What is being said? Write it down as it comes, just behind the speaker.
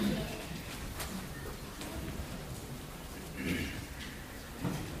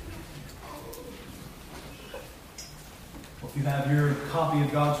you have your copy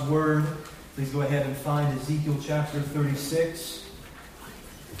of God's Word, please go ahead and find Ezekiel chapter 36.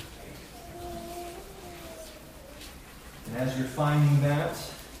 And as you're finding that,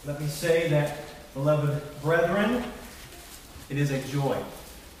 let me say that, beloved brethren, it is a joy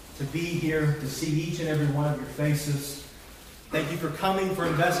to be here, to see each and every one of your faces. Thank you for coming, for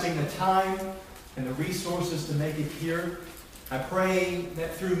investing the time and the resources to make it here. I pray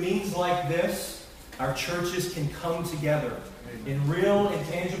that through means like this, our churches can come together in real and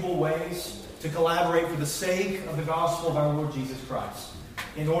tangible ways to collaborate for the sake of the gospel of our Lord Jesus Christ,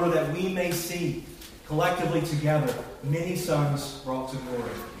 in order that we may see collectively together many sons brought to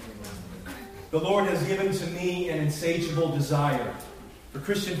glory. The Lord has given to me an insatiable desire for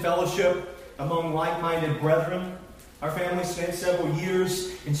Christian fellowship among like-minded brethren. Our family spent several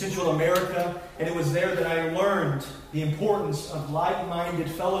years in Central America, and it was there that I learned the importance of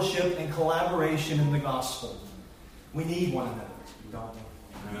like-minded fellowship and collaboration in the gospel. We need one another, don't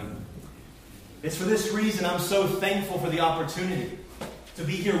we? Amen. It's for this reason I'm so thankful for the opportunity to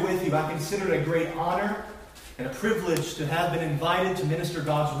be here with you. I consider it a great honor and a privilege to have been invited to minister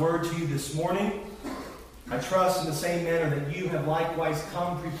God's Word to you this morning. I trust in the same manner that you have likewise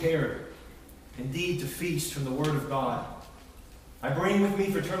come prepared, indeed, to feast from the Word of God. I bring with me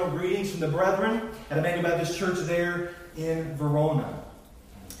fraternal greetings from the brethren at Emmanuel Baptist Church there in Verona.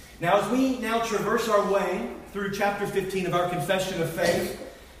 Now, as we now traverse our way through chapter 15 of our Confession of Faith,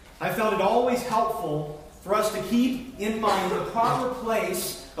 I felt it always helpful for us to keep in mind the proper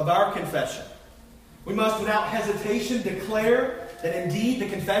place of our confession. We must, without hesitation, declare that indeed the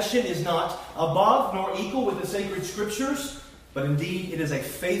confession is not above nor equal with the sacred Scriptures, but indeed it is a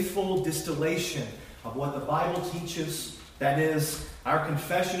faithful distillation of what the Bible teaches. That is, our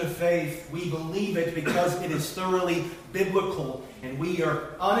confession of faith. We believe it because it is thoroughly biblical, and we are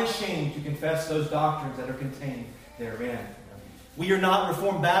unashamed to confess those doctrines that are contained therein. We are not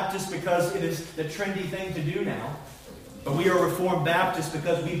Reformed Baptists because it is the trendy thing to do now, but we are Reformed Baptists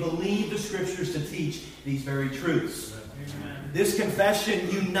because we believe the Scriptures to teach these very truths. Amen. This confession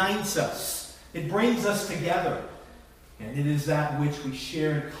unites us. It brings us together. And it is that which we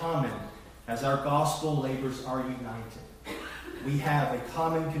share in common as our gospel labors are united. We have a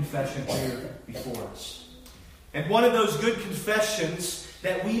common confession here before us. And one of those good confessions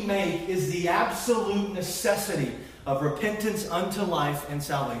that we make is the absolute necessity of repentance unto life and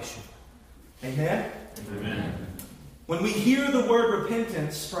salvation. Amen? Amen. When we hear the word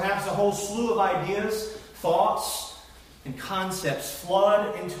repentance, perhaps a whole slew of ideas, thoughts, and concepts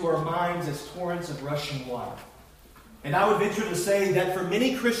flood into our minds as torrents of rushing water. And I would venture to say that for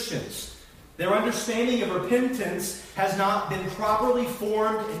many Christians, their understanding of repentance has not been properly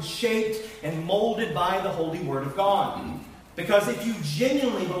formed and shaped and molded by the Holy Word of God. Because if you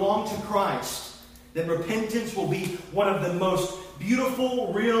genuinely belong to Christ, then repentance will be one of the most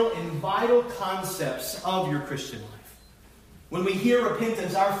beautiful, real, and vital concepts of your Christian life. When we hear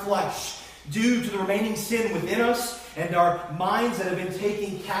repentance, our flesh, due to the remaining sin within us, and our minds that have been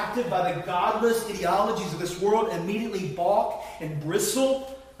taken captive by the godless ideologies of this world, immediately balk and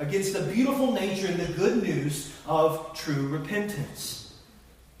bristle against the beautiful nature and the good news of true repentance.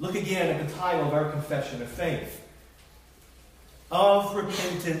 Look again at the title of our confession of faith. Of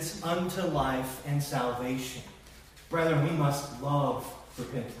repentance unto life and salvation. Brethren, we must love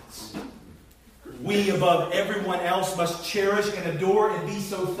repentance. We, above everyone else, must cherish and adore and be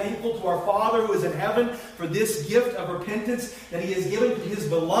so thankful to our Father who is in heaven for this gift of repentance that He has given to His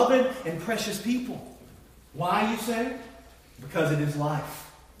beloved and precious people. Why, you say? Because it is life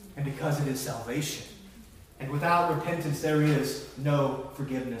and because it is salvation. And without repentance, there is no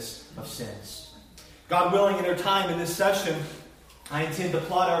forgiveness of sins. God willing, in our time in this session, I intend to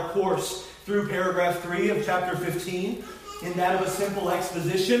plot our course through paragraph 3 of chapter 15 in that of a simple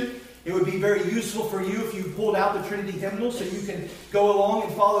exposition. It would be very useful for you if you pulled out the Trinity hymnal so you can go along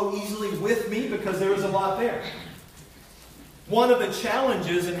and follow easily with me, because there is a lot there. One of the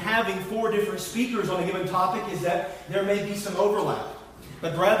challenges in having 4 different speakers on a given topic is that there may be some overlap.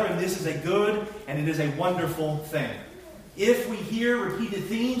 But brethren, this is a good and it is a wonderful thing. If we hear repeated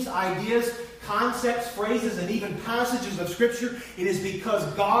themes, ideas, concepts, phrases, and even passages of Scripture, it is because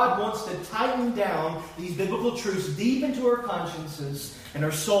God wants to tighten down these biblical truths deep into our consciences and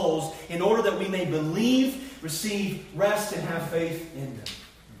our souls in order that we may believe, receive, rest, and have faith in them.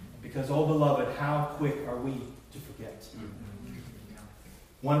 Because, oh beloved, how quick are we to forget?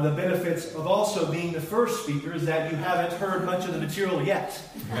 One of the benefits of also being the first speaker is that you haven't heard much of the material yet.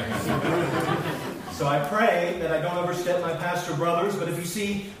 So I pray that I don't overstep my pastor brothers, but if you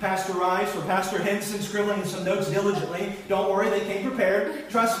see Pastor Rice or Pastor Henson scribbling some notes diligently, don't worry, they came prepared.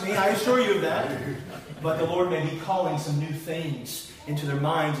 Trust me, I assure you of that. But the Lord may be calling some new things into their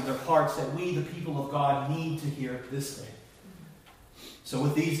minds and their hearts that we, the people of God, need to hear this day. So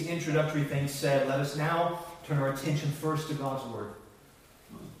with these introductory things said, let us now turn our attention first to God's Word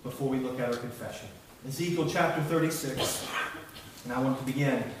before we look at our confession. Ezekiel chapter 36. And I want to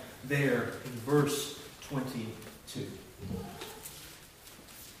begin there in verse 22.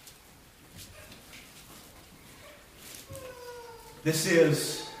 This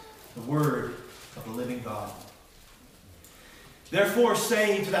is the word of the living God. Therefore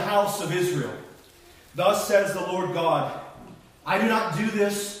say to the house of Israel, thus says the Lord God, I do not do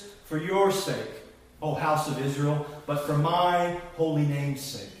this for your sake, O house of Israel, but for my holy name's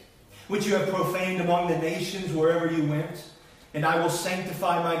sake, which you have profaned among the nations wherever you went. And I will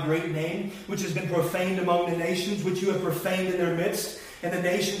sanctify my great name, which has been profaned among the nations, which you have profaned in their midst. And the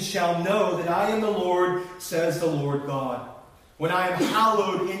nations shall know that I am the Lord, says the Lord God, when I am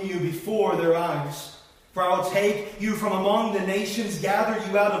hallowed in you before their eyes. For I will take you from among the nations, gather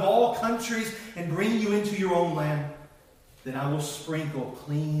you out of all countries, and bring you into your own land. Then I will sprinkle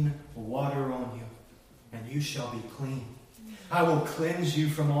clean water on you, and you shall be clean. I will cleanse you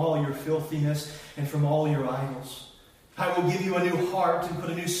from all your filthiness and from all your idols. I will give you a new heart and put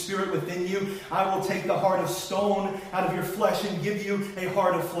a new spirit within you. I will take the heart of stone out of your flesh and give you a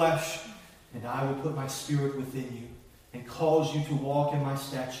heart of flesh. And I will put my spirit within you and cause you to walk in my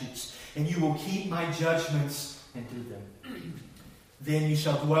statutes. And you will keep my judgments and do them. Then you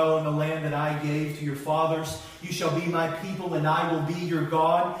shall dwell in the land that I gave to your fathers. You shall be my people, and I will be your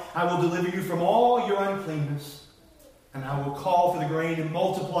God. I will deliver you from all your uncleanness. And I will call for the grain and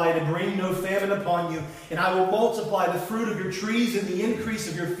multiply it and bring no famine upon you. And I will multiply the fruit of your trees and the increase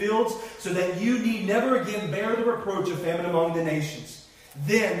of your fields, so that you need never again bear the reproach of famine among the nations.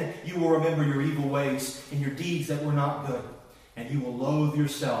 Then you will remember your evil ways and your deeds that were not good. And you will loathe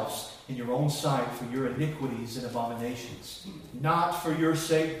yourselves in your own sight for your iniquities and abominations. Not for your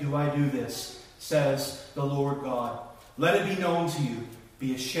sake do I do this, says the Lord God. Let it be known to you,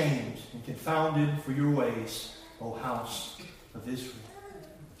 be ashamed and confounded for your ways, O house of Israel.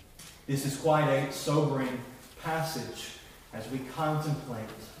 This is quite a sobering passage as we contemplate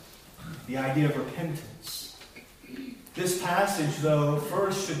the idea of repentance. This passage, though,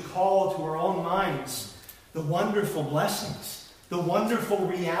 first should call to our own minds the wonderful blessings, the wonderful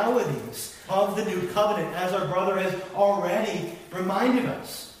realities of the new covenant, as our brother has already reminded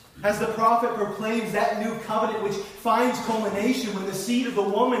us. As the prophet proclaims that new covenant which finds culmination when the seed of the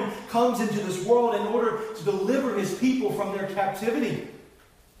woman comes into this world in order to deliver his people from their captivity.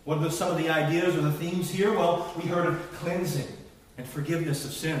 What are some of the ideas or the themes here? Well, we heard of cleansing and forgiveness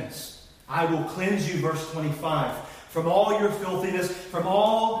of sins. I will cleanse you, verse 25, from all your filthiness, from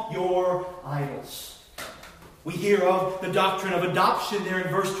all your idols. We hear of the doctrine of adoption there in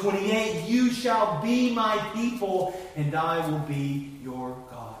verse 28. You shall be my people, and I will be your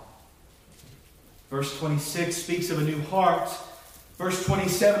God. Verse 26 speaks of a new heart. Verse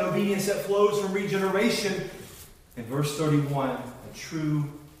 27, obedience that flows from regeneration. And verse 31, a true,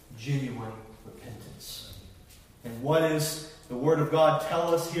 genuine repentance. And what does the Word of God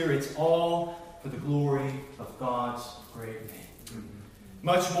tell us here? It's all for the glory of God's great name.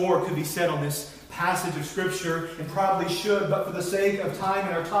 Much more could be said on this passage of Scripture, and probably should, but for the sake of time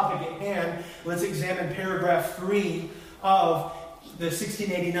and our topic at hand, let's examine paragraph 3 of the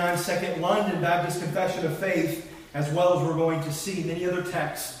 1689 Second London Baptist Confession of Faith, as well as we're going to see many other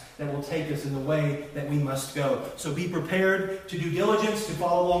texts that will take us in the way that we must go. So be prepared to do diligence, to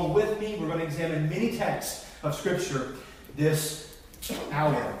follow along with me. We're going to examine many texts of Scripture this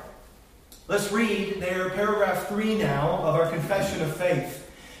hour. Let's read there paragraph 3 now of our Confession of Faith.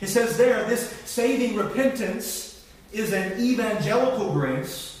 It says there, this saving repentance is an evangelical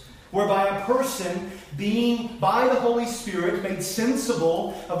grace whereby a person, being by the Holy Spirit made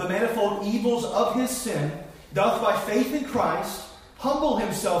sensible of the manifold evils of his sin, doth by faith in Christ humble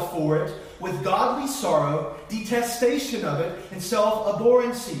himself for it with godly sorrow, detestation of it, and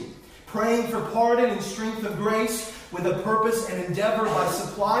self-abhorrency, praying for pardon and strength of grace, with a purpose and endeavor by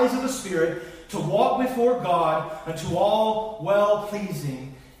supplies of the Spirit to walk before God unto all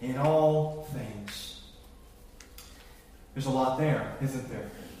well-pleasing in all things. There's a lot there, isn't there?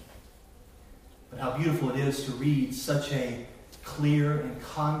 But how beautiful it is to read such a clear and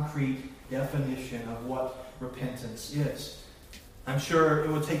concrete definition of what repentance is. I'm sure it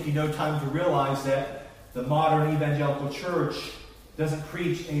would take you no time to realize that the modern evangelical church doesn't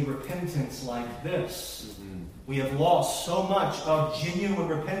preach a repentance like this. We have lost so much of genuine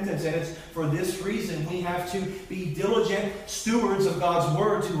repentance, and it's for this reason we have to be diligent stewards of God's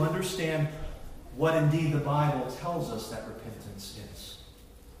Word to understand what indeed the Bible tells us that repentance is.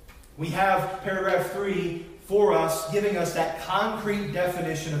 We have paragraph 3 for us, giving us that concrete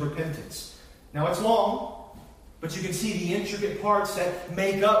definition of repentance. Now it's long, but you can see the intricate parts that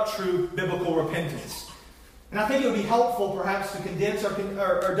make up true biblical repentance. And I think it would be helpful perhaps to condense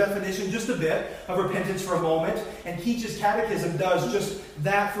our definition just a bit of repentance for a moment. And Keach's Catechism does just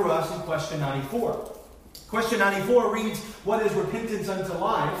that for us in question 94. Question 94 reads, "What is repentance unto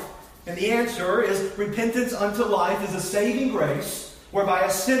life?" And the answer is, repentance unto life is a saving grace whereby a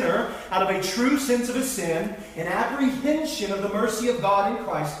sinner, out of a true sense of his sin and apprehension of the mercy of God in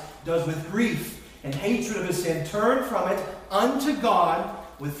Christ, does with grief and hatred of his sin turn from it unto God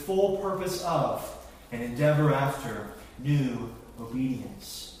with full purpose of and endeavor after new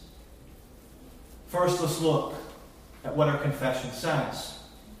obedience. First, let's look at what our confession says.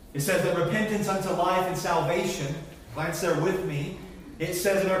 It says that repentance unto life and salvation, glance there with me, it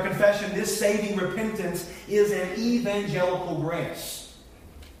says in our confession, this saving repentance is an evangelical grace.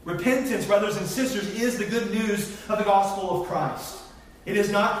 Repentance, brothers and sisters, is the good news of the gospel of Christ. It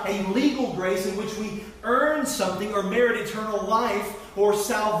is not a legal grace in which we earn something or merit eternal life or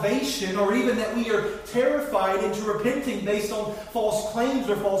salvation, or even that we are terrified into repenting based on false claims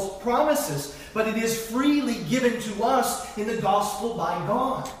or false promises. But it is freely given to us in the gospel by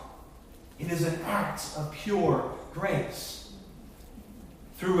God. It is an act of pure grace.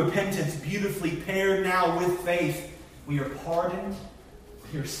 Through repentance, beautifully paired now with faith, we are pardoned,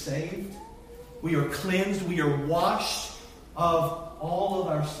 we are saved, we are cleansed, we are washed of all of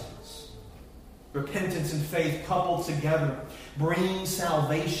our sins. Repentance and faith coupled together bring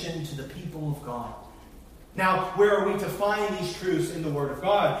salvation to the people of God. Now, where are we to find these truths in the Word of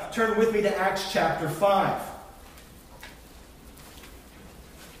God? Turn with me to Acts chapter 5.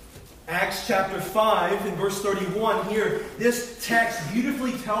 Acts chapter 5 in verse 31 here, this text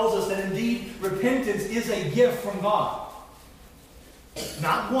beautifully tells us that indeed repentance is a gift from God.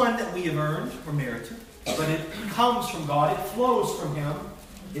 Not one that we have earned or merited, but it comes from God. It flows from Him.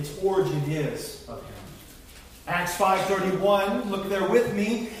 Its origin is of Him. Acts 5:31, look there with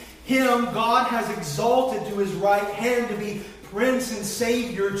me. Him God has exalted to His right hand to be Prince and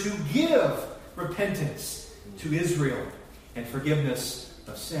Savior, to give repentance to Israel and forgiveness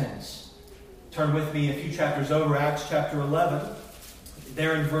of sins. Turn with me a few chapters over, Acts chapter 11.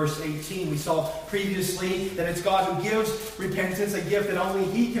 There in verse 18, we saw previously that it's God who gives repentance, a gift that only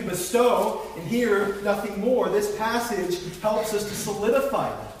He can bestow. And here, nothing more. This passage helps us to solidify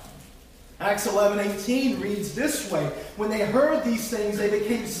that. Acts 11:18 reads this way, "When they heard these things, they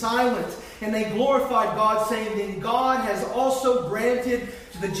became silent, and they glorified God, saying, Then God has also granted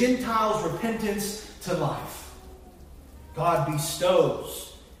to the Gentiles repentance to life." God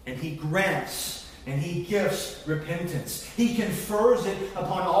bestows, and He grants, and He gives repentance. He confers it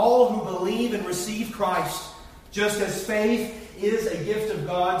upon all who believe and receive Christ. Just as faith is a gift of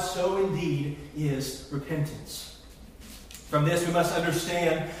God, so indeed is repentance. From this we must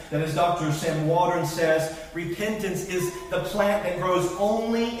understand that, as Dr. Sam Waldron says, repentance is the plant that grows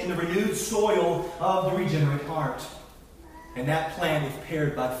only in the renewed soil of the regenerate heart. And that plant, if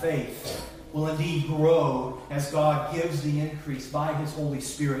paired by faith, will indeed grow as God gives the increase by His Holy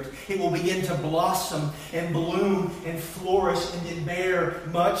Spirit. It will begin to blossom and bloom and flourish and bear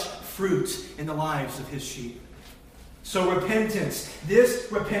much fruit in the lives of His sheep. So repentance, this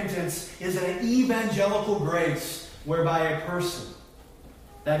repentance is an evangelical grace whereby a person,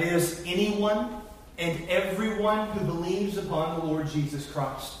 that is, anyone and everyone who believes upon the Lord Jesus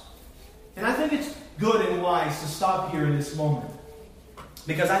Christ. And I think it's good and wise to stop here in this moment,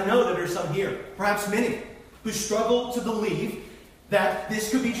 because I know that there are some here, perhaps many, who struggle to believe that this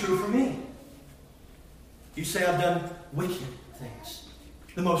could be true for me. You say, I've done wicked things,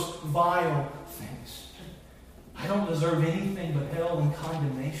 the most vile things. I don't deserve anything but hell and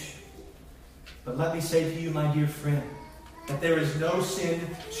condemnation. But let me say to you, my dear friend, that there is no sin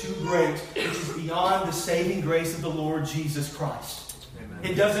too great which is beyond the saving grace of the Lord Jesus Christ. Amen.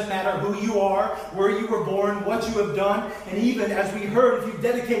 It doesn't matter who you are, where you were born, what you have done, and even, as we heard, if you've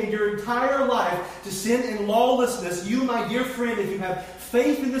dedicated your entire life to sin and lawlessness, you, my dear friend, if you have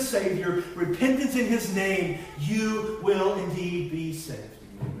faith in the Savior, repentance in His name, you will indeed be saved.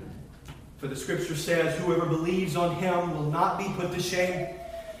 Amen. For the Scripture says, whoever believes on Him will not be put to shame.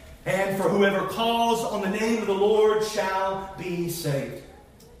 And for whoever calls on the name of the Lord shall be saved.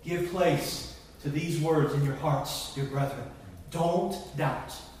 Give place to these words in your hearts, dear brethren. Don't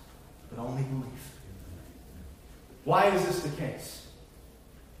doubt, but only believe. Why is this the case?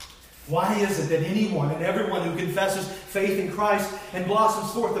 Why is it that anyone and everyone who confesses faith in Christ and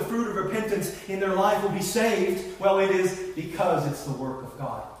blossoms forth the fruit of repentance in their life will be saved? Well, it is because it's the work of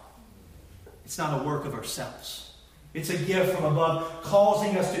God. It's not a work of ourselves. It's a gift from above,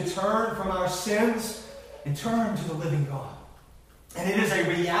 causing us to turn from our sins and turn to the living God. And it is a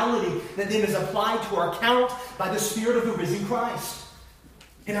reality that then is applied to our account by the Spirit of the risen Christ.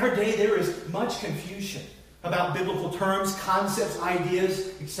 In our day, there is much confusion about biblical terms, concepts,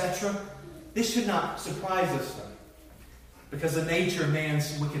 ideas, etc. This should not surprise us, though, because the nature of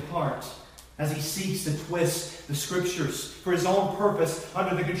man's wicked heart, as he seeks to twist the Scriptures for his own purpose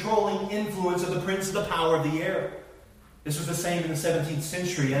under the controlling influence of the prince of the power of the air. This was the same in the 17th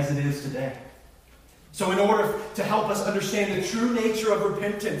century as it is today. So in order to help us understand the true nature of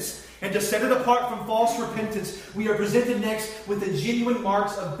repentance and to set it apart from false repentance, we are presented next with the genuine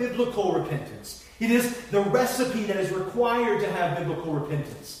marks of biblical repentance. It is the recipe that is required to have biblical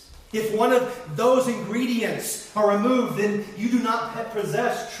repentance. If one of those ingredients are removed, then you do not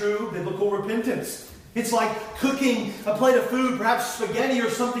possess true biblical repentance. It's like cooking a plate of food, perhaps spaghetti or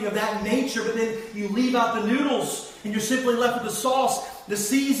something of that nature, but then you leave out the noodles and you're simply left with the sauce, the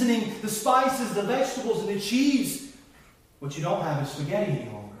seasoning, the spices, the vegetables, and the cheese. What you don't have is spaghetti any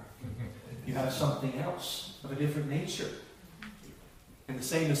longer. You have something else of a different nature. And the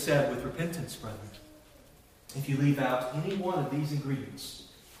same is said with repentance, brethren. If you leave out any one of these ingredients,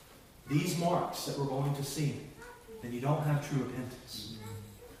 these marks that we're going to see, then you don't have true repentance.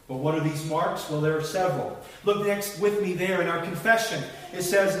 Well, what are these marks? Well, there are several. Look next with me there in our confession. It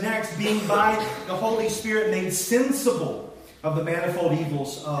says next, being by the Holy Spirit made sensible of the manifold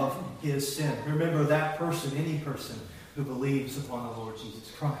evils of his sin. Remember that person, any person who believes upon the Lord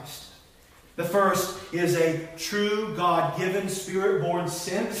Jesus Christ. The first is a true God-given, Spirit-born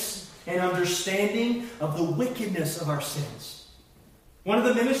sense and understanding of the wickedness of our sins. One of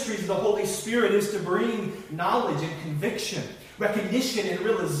the ministries of the Holy Spirit is to bring knowledge and conviction, recognition and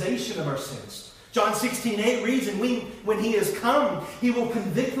realization of our sins. John 16:8 reads, and when he has come, he will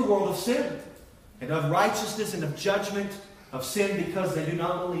convict the world of sin and of righteousness and of judgment of sin because they do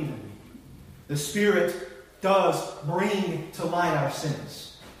not believe in me. The Spirit does bring to light our sins.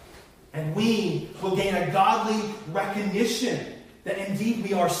 And we will gain a godly recognition that indeed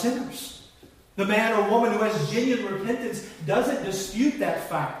we are sinners. The man or woman who has genuine repentance doesn't dispute that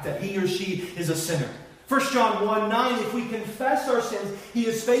fact that he or she is a sinner. 1 John 1:9, if we confess our sins, he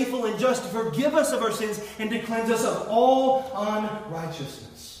is faithful and just to forgive us of our sins and to cleanse us of all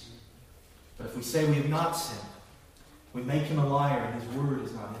unrighteousness. But if we say we have not sinned, we make him a liar and his word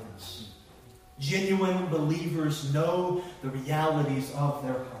is not in us. Genuine believers know the realities of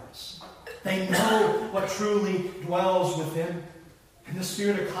their hearts. They know what truly dwells within. And the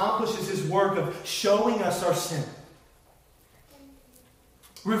Spirit accomplishes his work of showing us our sin,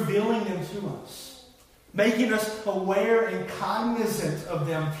 revealing them to us, making us aware and cognizant of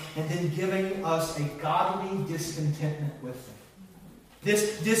them, and then giving us a godly discontentment with them.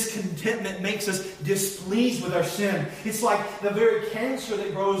 This discontentment makes us displeased with our sin. It's like the very cancer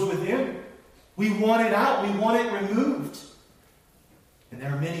that grows within. We want it out. We want it removed. And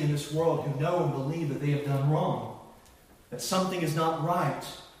there are many in this world who know and believe that they have done wrong, that something is not right,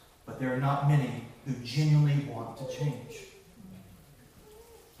 but there are not many who genuinely want to change.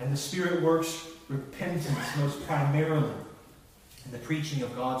 And the Spirit works repentance most primarily in the preaching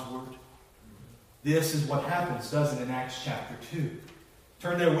of God's Word. This is what happens, doesn't it, in Acts chapter 2.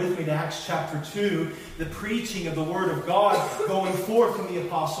 Turn there with me to Acts chapter 2, the preaching of the Word of God going forth from the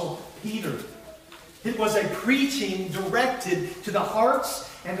Apostle Peter. It was a preaching directed to the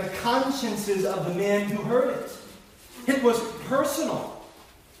hearts and the consciences of the men who heard it. It was personal,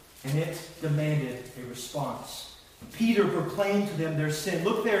 and it demanded a response. Peter proclaimed to them their sin.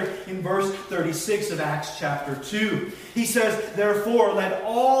 Look there in verse 36 of Acts chapter 2. He says, therefore, let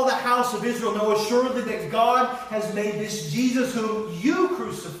all the house of Israel know assuredly that God has made this Jesus whom you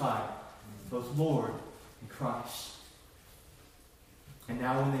crucified, both Lord and Christ. And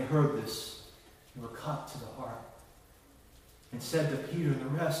now when they heard this, they were cut to the heart and said to Peter and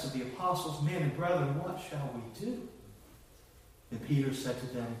the rest of the apostles, men and brethren, what shall we do? And Peter said to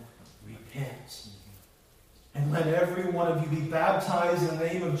them, repent. And let every one of you be baptized in the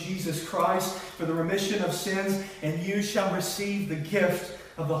name of Jesus Christ for the remission of sins, and you shall receive the gift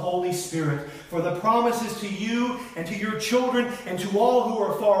of the Holy Spirit. For the promise is to you and to your children and to all who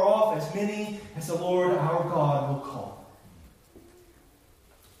are far off, as many as the Lord our God will call.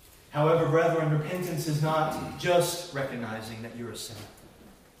 However, brethren, repentance is not just recognizing that you're a sinner.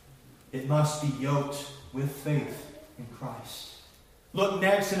 It must be yoked with faith in Christ. Look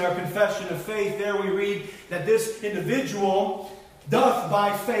next in our confession of faith. There we read that this individual doth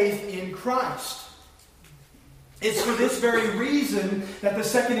by faith in Christ. It's for this very reason that the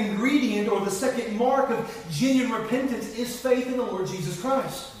second ingredient or the second mark of genuine repentance is faith in the Lord Jesus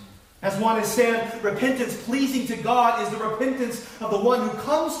Christ. As one has said, repentance pleasing to God is the repentance of the one who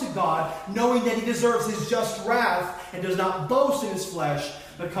comes to God, knowing that he deserves his just wrath and does not boast in his flesh,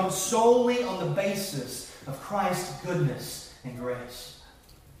 but comes solely on the basis of Christ's goodness and grace.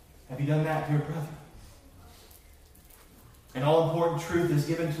 Have you done that, dear brother? An all-important truth is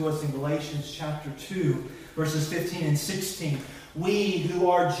given to us in Galatians chapter 2, verses 15 and 16. We who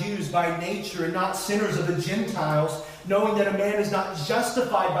are Jews by nature and not sinners of the Gentiles, knowing that a man is not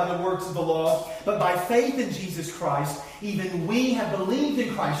justified by the works of the law, but by faith in Jesus Christ, even we have believed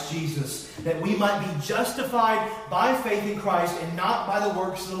in Christ Jesus, that we might be justified by faith in Christ and not by the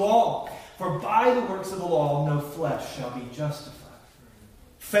works of the law. For by the works of the law no flesh shall be justified.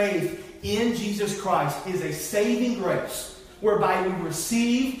 Faith in Jesus Christ is a saving grace, whereby we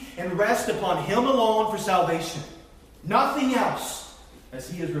receive and rest upon Him alone for salvation. Nothing else, as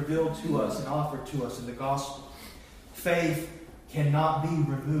He has revealed to us and offered to us in the gospel. Faith cannot be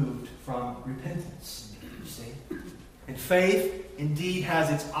removed from repentance, you see. And faith indeed has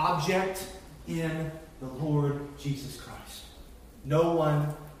its object in the Lord Jesus Christ. No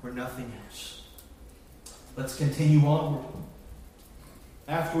one or nothing else. Let's continue onward.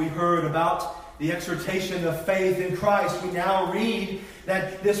 After we heard about the exhortation of faith in Christ, we now read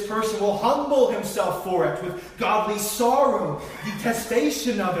that this person will humble himself for it with godly sorrow,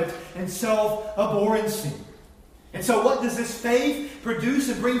 detestation of it, and self-abhorrency. And so what does this faith produce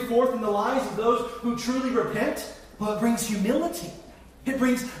and bring forth in the lives of those who truly repent? Well, it brings humility. It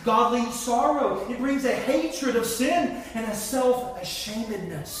brings godly sorrow. It brings a hatred of sin and a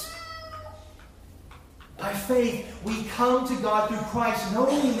self-ashamedness. By faith, we come to God through Christ,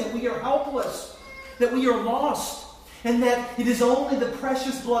 knowing that we are helpless, that we are lost, and that it is only the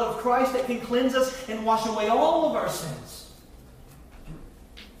precious blood of Christ that can cleanse us and wash away all of our sins.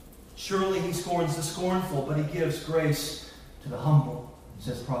 Surely He scorns the scornful, but He gives grace to the humble,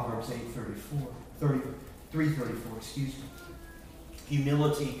 says Proverbs 3:34.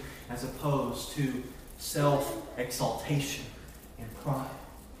 Humility as opposed to self-exaltation and pride.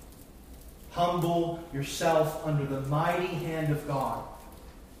 Humble yourself under the mighty hand of God,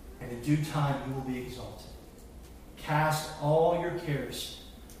 and in due time you will be exalted. Cast all your cares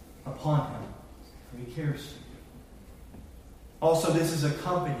upon Him, for He cares for you. Also, this is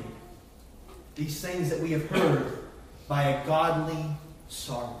accompanied, these things that we have heard, by a godly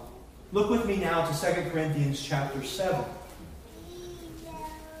sorrow. Look with me now to 2 Corinthians chapter 7.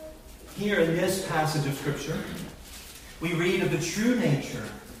 Here in this passage of Scripture, we read of the true nature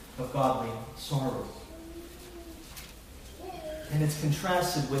of godly sorrow. And it's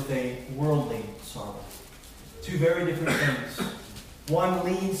contrasted with a worldly sorrow. Two very different things. One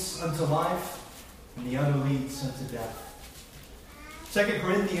leads unto life, and the other leads unto death. 2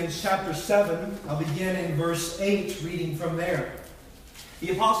 Corinthians chapter 7, I'll begin in verse 8, reading from there.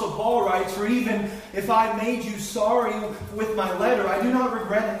 The Apostle Paul writes, "For even if I made you sorry with my letter, I do not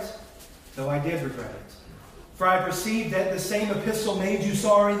regret it, though I did regret it. For I perceive that the same epistle made you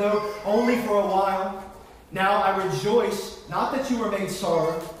sorry, though only for a while. Now I rejoice, not that you were made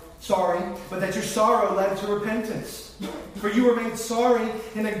sorry, but that your sorrow led to repentance. For you were made sorry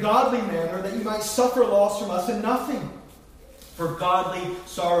in a godly manner, that you might suffer loss from us in nothing. For godly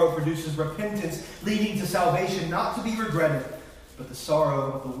sorrow produces repentance, leading to salvation, not to be regretted, but the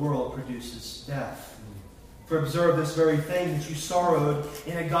sorrow of the world produces death. For observe this very thing, that you sorrowed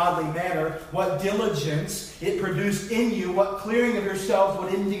in a godly manner, what diligence it produced in you, what clearing of yourselves,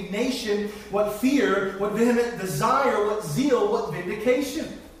 what indignation, what fear, what vehement desire, what zeal, what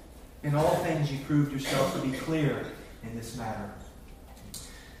vindication. In all things you proved yourselves to be clear in this matter."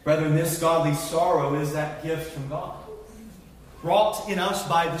 Brethren, this godly sorrow is that gift from God, wrought in us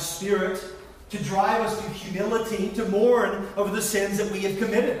by the Spirit, to drive us to humility, to mourn over the sins that we have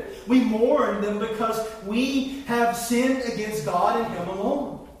committed. We mourn them because we have sinned against God and Him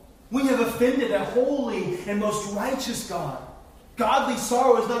alone. We have offended a holy and most righteous God. Godly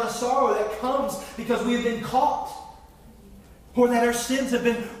sorrow is not a sorrow that comes because we have been caught, or that our sins have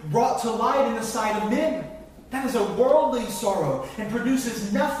been brought to light in the sight of men. That is a worldly sorrow and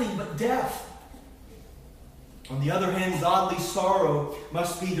produces nothing but death. On the other hand, godly sorrow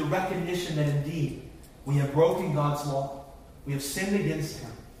must be the recognition that indeed we have broken God's law, we have sinned against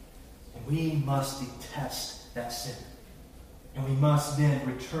Him, and we must detest that sin. And we must then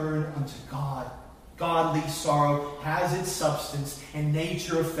return unto God. Godly sorrow has its substance and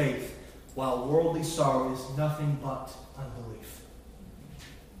nature of faith, while worldly sorrow is nothing but unbelief.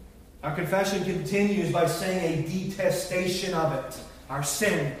 Our confession continues by saying a detestation of it, our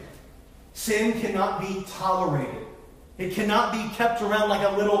sin. Sin cannot be tolerated. It cannot be kept around like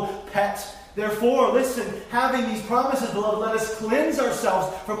a little pet. Therefore, listen, having these promises, beloved, let us cleanse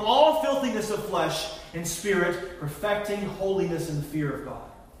ourselves from all filthiness of flesh and spirit, perfecting holiness in the fear of God.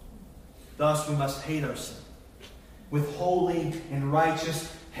 Thus, we must hate our sin with holy and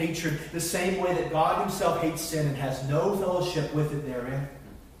righteous hatred, the same way that God himself hates sin and has no fellowship with it therein.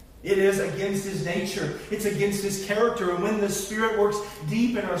 It is against his nature. It's against his character. And when the Spirit works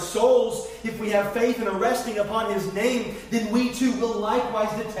deep in our souls, if we have faith and are resting upon his name, then we too will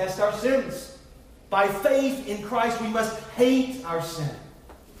likewise detest our sins. By faith in Christ, we must hate our sin.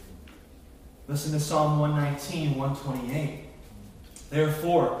 Listen to Psalm 119, 128.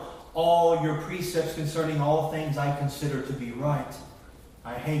 Therefore, all your precepts concerning all things I consider to be right.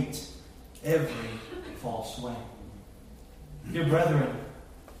 I hate every false way. Dear brethren,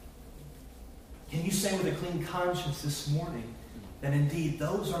 can you say with a clean conscience this morning that indeed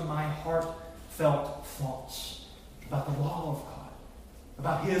those are my heartfelt thoughts about the law of God,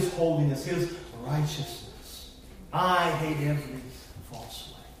 about his holiness, his righteousness? I hate every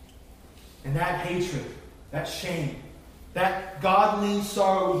false way. And that hatred, that shame, that godly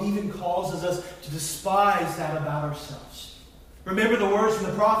sorrow even causes us to despise that about ourselves. Remember the words from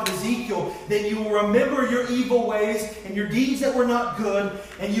the prophet Ezekiel, then you will remember your evil ways and your deeds that were not good,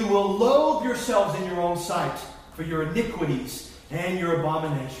 and you will loathe yourselves in your own sight for your iniquities and your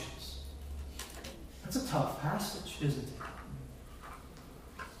abominations. That's a tough passage, isn't it?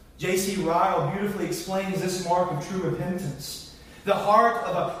 J.C. Ryle beautifully explains this mark of true repentance. The heart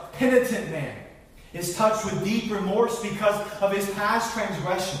of a penitent man is touched with deep remorse because of his past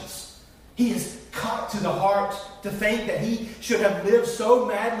transgressions. He is cut to the heart to think that he should have lived so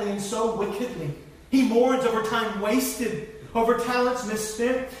madly and so wickedly. He mourns over time wasted, over talents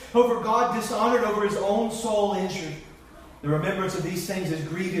misspent, over God dishonored, over his own soul injured. The remembrance of these things is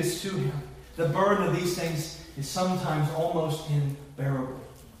grievous to him. The burden of these things is sometimes almost unbearable.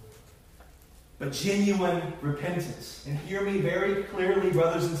 But genuine repentance, and hear me very clearly,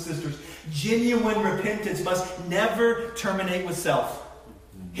 brothers and sisters, genuine repentance must never terminate with self.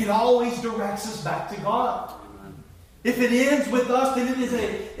 It always directs us back to God. If it ends with us, then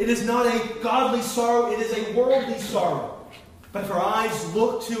it is not a godly sorrow, it is a worldly sorrow. But if our eyes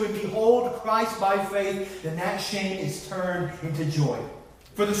look to and behold Christ by faith, then that shame is turned into joy.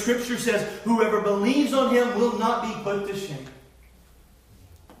 For the Scripture says, whoever believes on him will not be put to shame.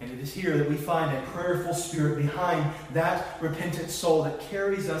 And it is here that we find a prayerful spirit behind that repentant soul that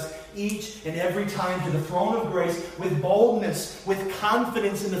carries us each and every time to the throne of grace with boldness, with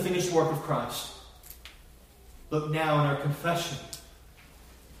confidence in the finished work of Christ. Look now in our confession.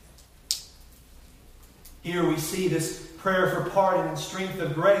 Here we see this prayer for pardon and strength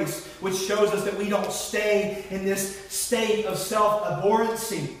of grace, which shows us that we don't stay in this state of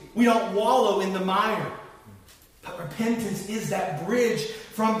self-abhorrency. We don't wallow in the mire. But repentance is that bridge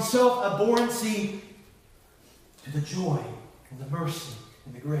from self-abhorrency to the joy and the mercy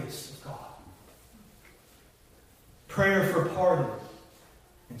and the grace of God. Prayer for pardon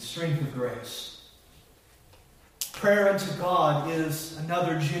and strength of grace. Prayer unto God is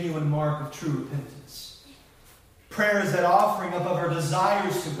another genuine mark of true repentance. Prayer is that offering up of our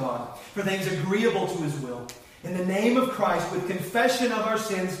desires to God for things agreeable to his will. In the name of Christ, with confession of our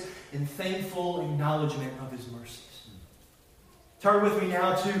sins and thankful acknowledgement of his mercies. Turn with me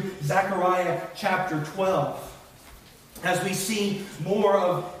now to Zechariah chapter 12. As we see more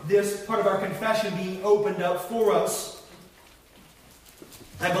of this part of our confession being opened up for us,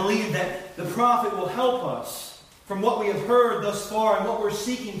 I believe that the prophet will help us from what we have heard thus far and what we're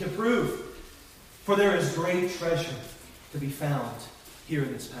seeking to prove. For there is great treasure to be found here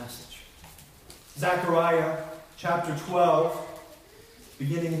in this passage. Zechariah chapter 12,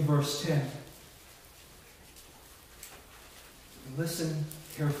 beginning in verse 10. Listen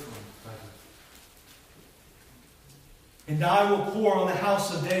carefully, brethren. And I will pour on the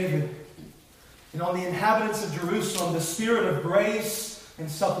house of David and on the inhabitants of Jerusalem the spirit of grace and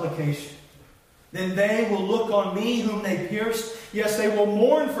supplication. Then they will look on me whom they pierced. Yes, they will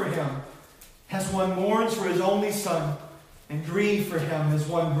mourn for him as one mourns for his only son, and grieve for him as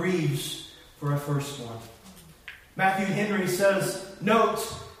one grieves for a firstborn. Matthew Henry says, note,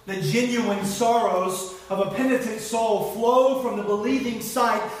 the genuine sorrows of a penitent soul flow from the believing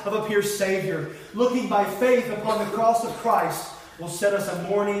sight of a pierced Savior. Looking by faith upon the cross of Christ will set us a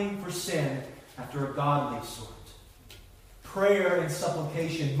mourning for sin after a godly sort. Prayer and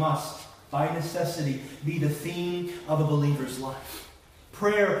supplication must, by necessity, be the theme of a believer's life.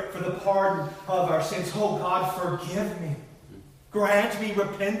 Prayer for the pardon of our sins. Oh God, forgive me. Grant me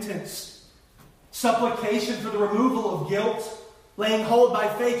repentance, supplication for the removal of guilt, laying hold by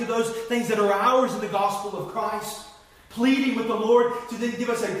faith to those things that are ours in the gospel of Christ, pleading with the Lord to then give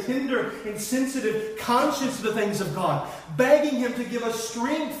us a tender and sensitive conscience to the things of God, begging Him to give us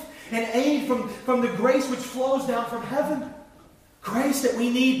strength and aid from the grace which flows down from heaven. Grace that we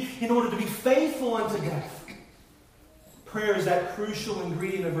need in order to be faithful unto death. Prayer is that crucial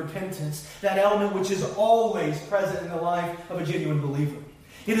ingredient of repentance, that element which is always present in the life of a genuine believer.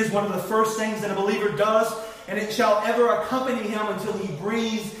 It is one of the first things that a believer does, and it shall ever accompany him until he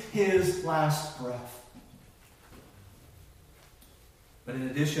breathes his last breath. But in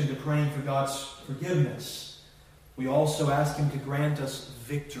addition to praying for God's forgiveness, we also ask Him to grant us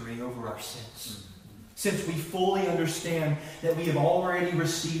victory over our sins. Since we fully understand that we have already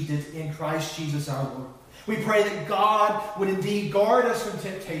received it in Christ Jesus our Lord. We pray that God would indeed guard us from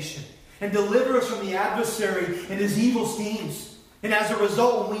temptation and deliver us from the adversary and his evil schemes. And as a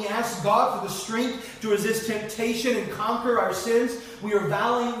result, when we ask God for the strength to resist temptation and conquer our sins, we are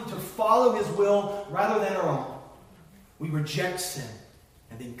vowing to follow His will rather than our own. We reject sin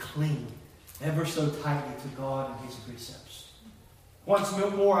and then cling ever so tightly to God and His precepts. Once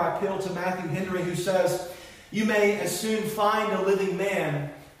more, I appeal to Matthew Henry, who says, "You may as soon find a living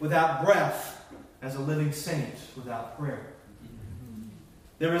man without breath as a living saint without prayer."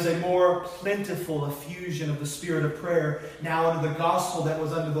 There is a more plentiful effusion of the spirit of prayer now under the gospel that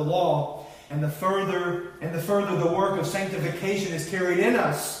was under the law. And the further the work of sanctification is carried in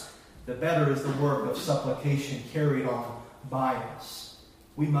us, the better is the work of supplication carried on by us.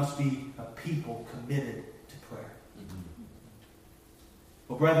 We must be a people committed to prayer.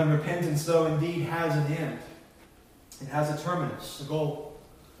 Well, brethren, repentance, though, indeed has an end. It has a terminus, a goal.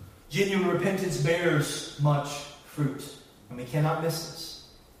 Genuine repentance bears much fruit, and we cannot miss this.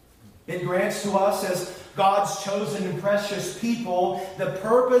 It grants to us, as God's chosen and precious people, the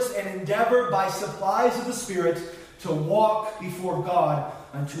purpose and endeavor by supplies of the Spirit to walk before God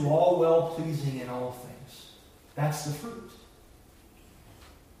unto all well-pleasing in all things. That's the fruit.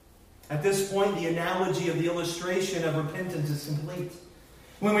 At this point, the analogy of the illustration of repentance is complete.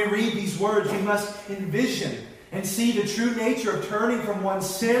 When we read these words, we must envision and see the true nature of turning from one's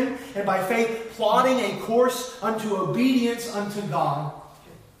sin and by faith plotting a course unto obedience unto God.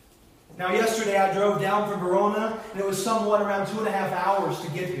 Now, yesterday I drove down from Verona, and it was somewhat around 2.5 hours to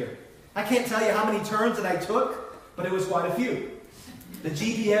get here. I can't tell you how many turns that I took, but it was quite a few. The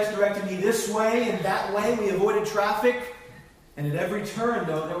GPS directed me this way and that way. We avoided traffic. And at every turn,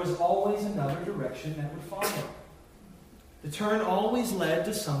 though, there was always another direction that would follow. The turn always led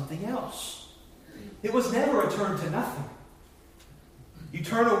to something else. It was never a turn to nothing. You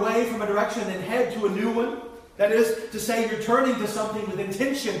turn away from a direction and head to a new one. That is to say, you're turning to something with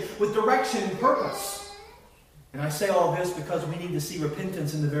intention, with direction and purpose. And I say all this because we need to see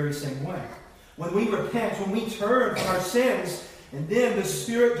repentance in the very same way. When we repent, when we turn from our sins, and then the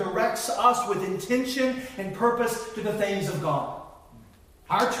Spirit directs us with intention and purpose to the things of God.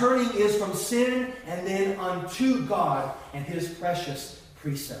 Our turning is from sin and then unto God and His precious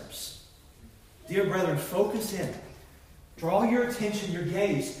precepts. Dear brethren, focus in. Draw your attention, your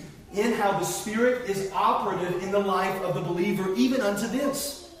gaze, in how the Spirit is operative in the life of the believer, even unto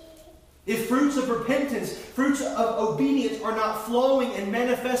this. If fruits of repentance, fruits of obedience are not flowing and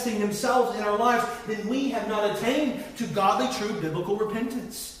manifesting themselves in our lives, then we have not attained to godly, true, biblical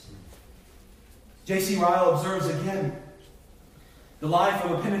repentance. J.C. Ryle observes again, the life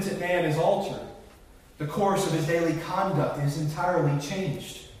of a penitent man is altered. The course of his daily conduct is entirely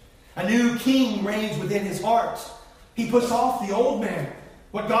changed. A new king reigns within his heart. He puts off the old man.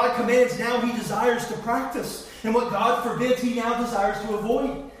 What God commands now he desires to practice, and what God forbids he now desires to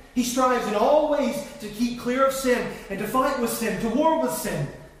avoid. He strives in all ways to keep clear of sin, and to fight with sin, to war with sin,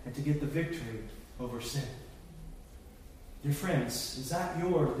 and to get the victory over sin. Dear friends, is that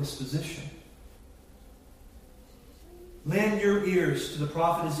your disposition? Lend your ears to the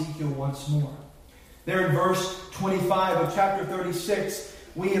prophet Ezekiel once more. There in verse 25 of chapter 36,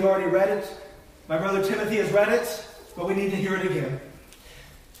 we have already read it. My brother Timothy has read it, but we need to hear it again.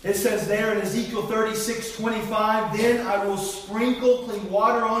 It says there in Ezekiel 36:25, "Then I will sprinkle clean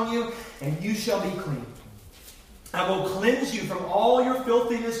water on you, and you shall be clean. I will cleanse you from all your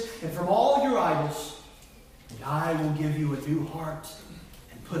filthiness and from all your idols. And I will give you a new heart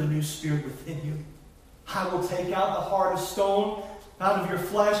and put a new spirit within you. I will take out the heart of stone out of your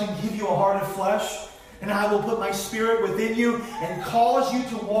flesh and give you a heart of flesh. And I will put my spirit within you and cause you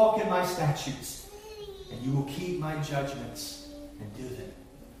to walk in my statutes. And you will keep my judgments and do them."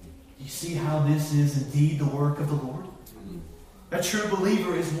 You see how this is indeed the work of the Lord? A true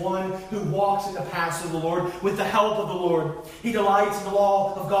believer is one who walks in the paths of the Lord with the help of the Lord. He delights in the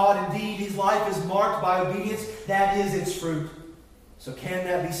law of God. Indeed, his life is marked by obedience. That is its fruit. So can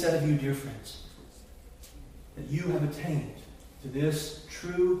that be said of you, dear friends? That you have attained to this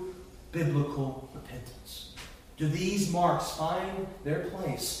true biblical repentance? Do these marks find their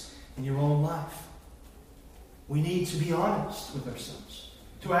place in your own life? We need to be honest with ourselves,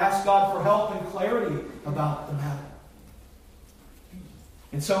 to ask God for help and clarity about the matter.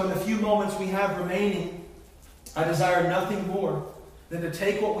 And so in the few moments we have remaining, I desire nothing more than to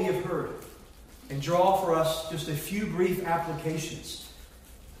take what we have heard and draw for us just a few brief applications.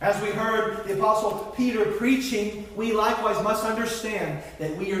 As we heard the Apostle Peter preaching, we likewise must understand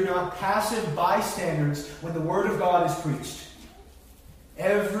that we are not passive bystanders when the Word of God is preached.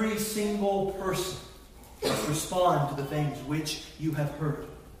 Every single person must respond to the things which you have heard.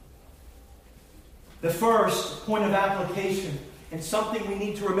 The first point of application, and something we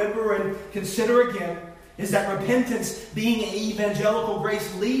need to remember and consider again, is that repentance, being an evangelical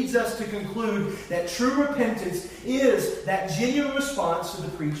grace, leads us to conclude that true repentance is that genuine response to the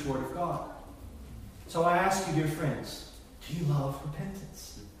preached Word of God. So I ask you, dear friends, do you love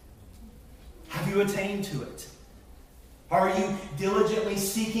repentance? Have you attained to it? Are you diligently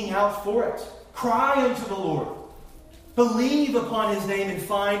seeking out for it? Cry unto the Lord. Believe upon His name and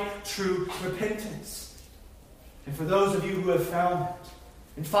find true repentance. And for those of you who have found it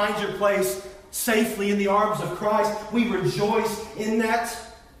and find your place safely in the arms of Christ, we rejoice in that.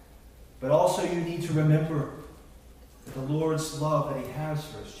 But also you need to remember that the Lord's love that He has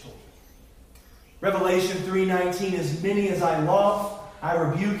for His children. Revelation 3:19, as many as I love, I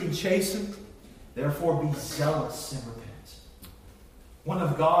rebuke and chasten. Therefore be zealous and repent. One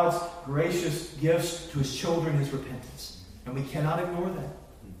of God's gracious gifts to His children is repentance. And we cannot ignore that.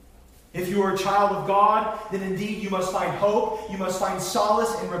 If you are a child of God, then indeed you must find hope. You must find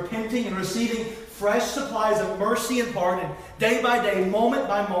solace in repenting and receiving fresh supplies of mercy and pardon, day by day, moment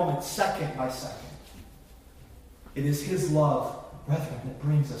by moment, second by second. It is His love, brethren, that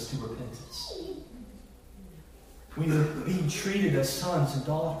brings us to repentance. We are being treated as sons and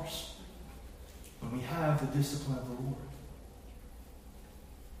daughters when we have the discipline of the Lord.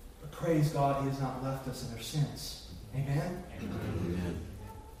 But praise God, He has not left us in our sins. Amen? Amen.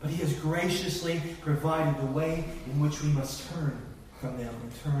 But He has graciously provided the way in which we must turn from them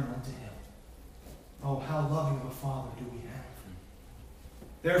and turn unto Him. Oh, how loving of a Father do we have.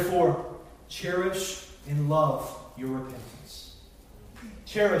 Therefore, cherish and love your repentance.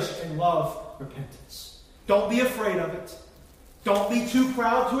 Cherish and love repentance. Don't be afraid of it. Don't be too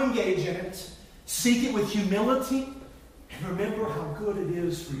proud to engage in it. Seek it with humility and remember how good it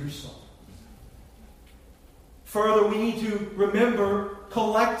is for your soul. Further, we need to remember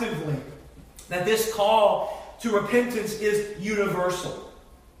collectively that this call to repentance is universal.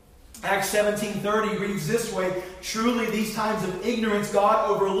 Acts 17:30 reads this way, truly these times of ignorance God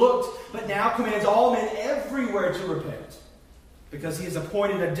overlooked, but now commands all men everywhere to repent, because He has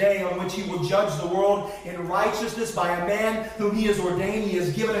appointed a day on which He will judge the world in righteousness by a man whom He has ordained. He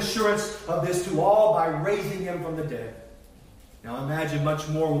has given assurance of this to all by raising Him from the dead. Now I imagine much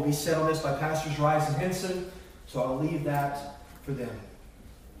more will be said on this by Pastors Rice and Henson, so I'll leave that for them.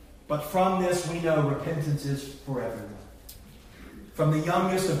 But from this we know repentance is for everyone. From the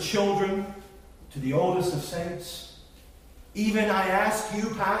youngest of children to the oldest of saints. Even I ask you,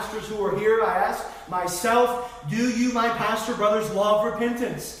 pastors who are here, I ask myself, do you, my pastor brothers, love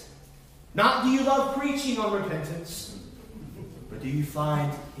repentance? Not do you love preaching on repentance, but do you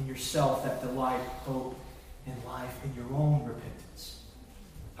find in yourself that delight, hope, and life in your own repentance?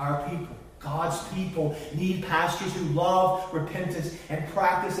 Our people, God's people, need pastors who love repentance and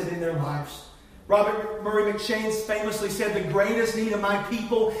practice it in their lives. Robert Murray McCheyne famously said, the greatest need of my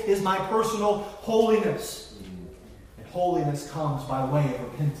people is my personal holiness. And holiness comes by way of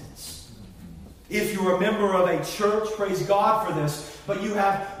repentance. If you're a member of a church, praise God for this, but you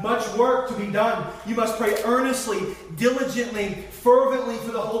have much work to be done. You must pray earnestly, diligently, fervently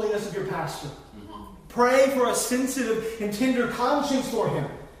for the holiness of your pastor. Pray for a sensitive and tender conscience for him.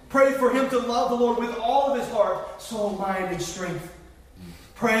 Pray for him to love the Lord with all of his heart, soul, mind, and strength.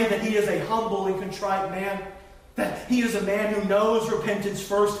 Pray that he is a humble and contrite man, that he is a man who knows repentance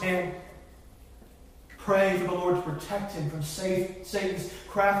firsthand. Pray for the Lord to protect him from Satan's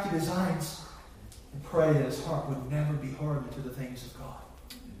crafty designs. And pray that his heart would never be hardened to the things of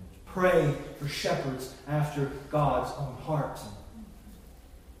God. Pray for shepherds after God's own heart.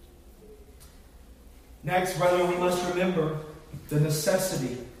 Next, brethren, we must remember the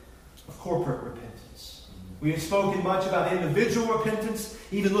necessity of corporate repentance. We have spoken much about individual repentance,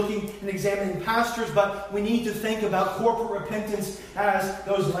 even looking and examining pastors, but we need to think about corporate repentance as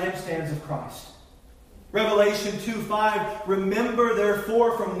those lampstands of Christ. Revelation 2:5, remember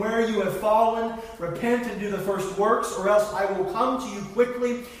therefore from where you have fallen, repent and do the first works, or else I will come to you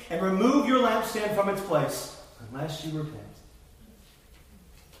quickly and remove your lampstand from its place, unless you repent.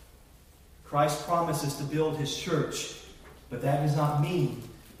 Christ promises to build His church, but that does not mean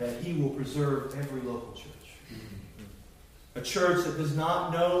that He will preserve every local church. A church that does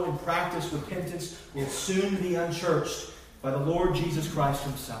not know and practice repentance will soon be unchurched by the Lord Jesus Christ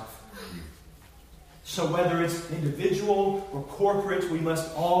Himself. So whether it's individual or corporate, we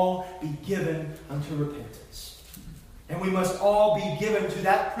must all be given unto repentance. And we must all be given to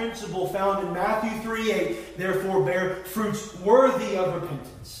that principle found in Matthew 3:8, therefore bear fruits worthy of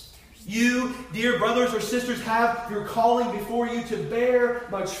repentance. You, dear brothers or sisters, have your calling before you to bear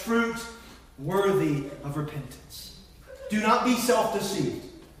much fruit worthy of repentance. Do not be self-deceived.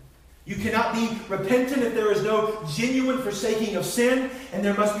 You cannot be repentant if there is no genuine forsaking of sin, and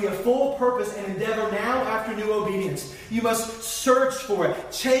there must be a full purpose and endeavor now after new obedience. You must search for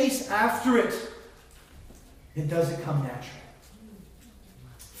it, chase after it. It doesn't come naturally.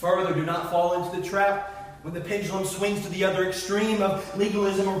 Further, do not fall into the trap when the pendulum swings to the other extreme of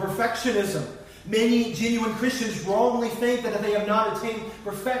legalism or perfectionism. Many genuine Christians wrongly think that if they have not attained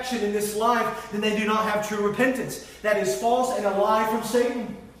perfection in this life, then they do not have true repentance. That is false and a lie from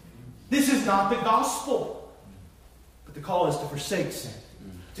Satan. This is not the gospel. But the call is to forsake sin,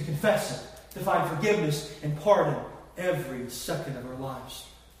 to confess it, to find forgiveness and pardon every second of our lives.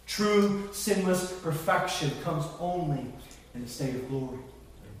 True, sinless perfection comes only in the state of glory.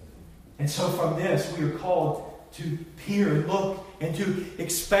 And so from this, we are called to peer and look and to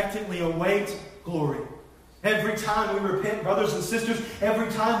expectantly await glory. Every time we repent, brothers and sisters,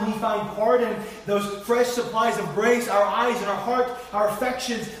 every time we find pardon, those fresh supplies of grace, our eyes and our heart, our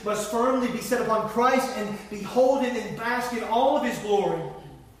affections must firmly be set upon Christ and behold it and bask in all of His glory.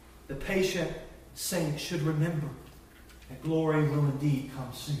 The patient saint should remember that glory will indeed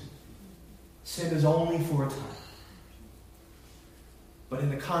come soon. Sin is only for a time. But in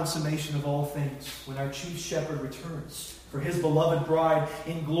the consummation of all things, when our chief shepherd returns for His beloved bride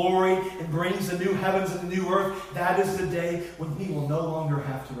in glory and brings the new heavens and the new earth, that is the day when we will no longer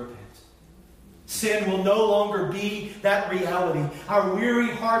have to repent. Sin will no longer be that reality. Our weary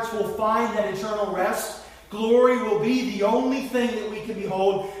hearts will find that eternal rest. Glory will be the only thing that we can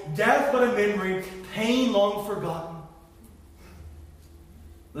behold. Death but a memory, pain long forgotten.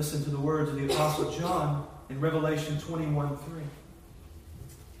 Listen to the words of the Apostle John in Revelation 21:3.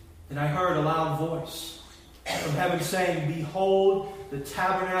 And I heard a loud voice from heaven saying, behold, the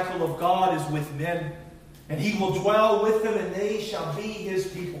tabernacle of God is with men, and He will dwell with them, and they shall be His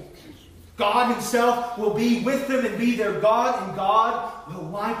people. God Himself will be with them and be their God, and God will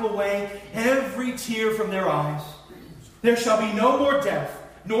wipe away every tear from their eyes. There shall be no more death,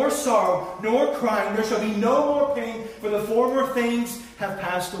 nor sorrow, nor crying. There shall be no more pain, for the former things have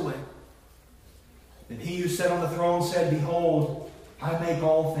passed away. Then He who sat on the throne said, behold, I make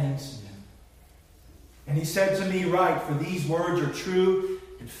all things new. And He said to me, write, for these words are true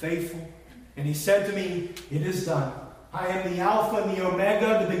and faithful. And He said to me, it is done. I am the Alpha and the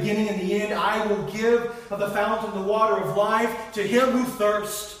Omega, the beginning and the end. I will give of the fountain the water of life to him who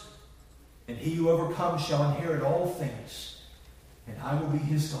thirsts. And he who overcomes shall inherit all things. And I will be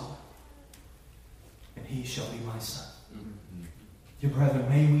his God. And he shall be my son. Dear brethren,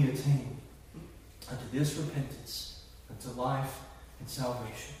 may we attain unto this repentance, unto life and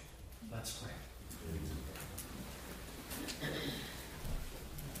salvation. Let's pray.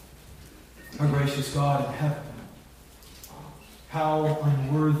 Our gracious God in heaven, how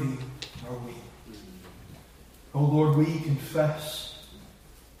unworthy are we. Oh Lord, we confess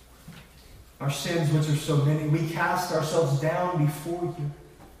our sins, which are so many. We cast ourselves down before you,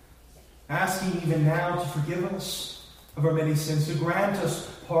 asking even now to forgive us of our many sins, to grant us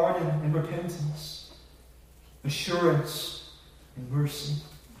pardon and repentance, assurance and mercy.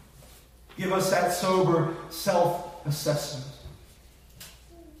 Give us that sober self-assessment.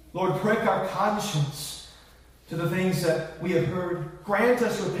 Lord, prick our conscience to the things that we have heard. Grant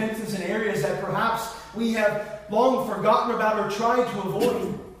us repentance in areas that perhaps we have long forgotten about or tried to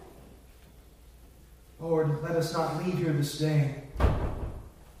avoid. Lord, let us not leave here this day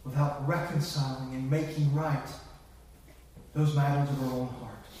without reconciling and making right those matters of our own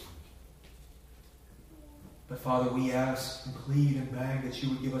heart. But Father, we ask and plead and beg that you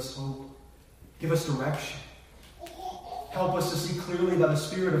would give us hope, give us direction. Help us to see clearly by the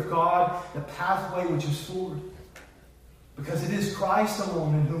Spirit of God the pathway which is forward. Because it is Christ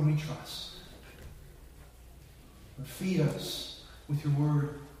alone in whom we trust. Lord, feed us with your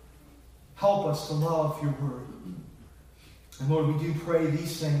word. Help us to love your word. And Lord, we do pray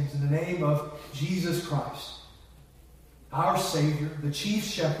these things in the name of Jesus Christ, our Savior, the chief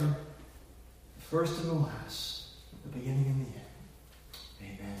shepherd, the first and the last, the beginning and the end.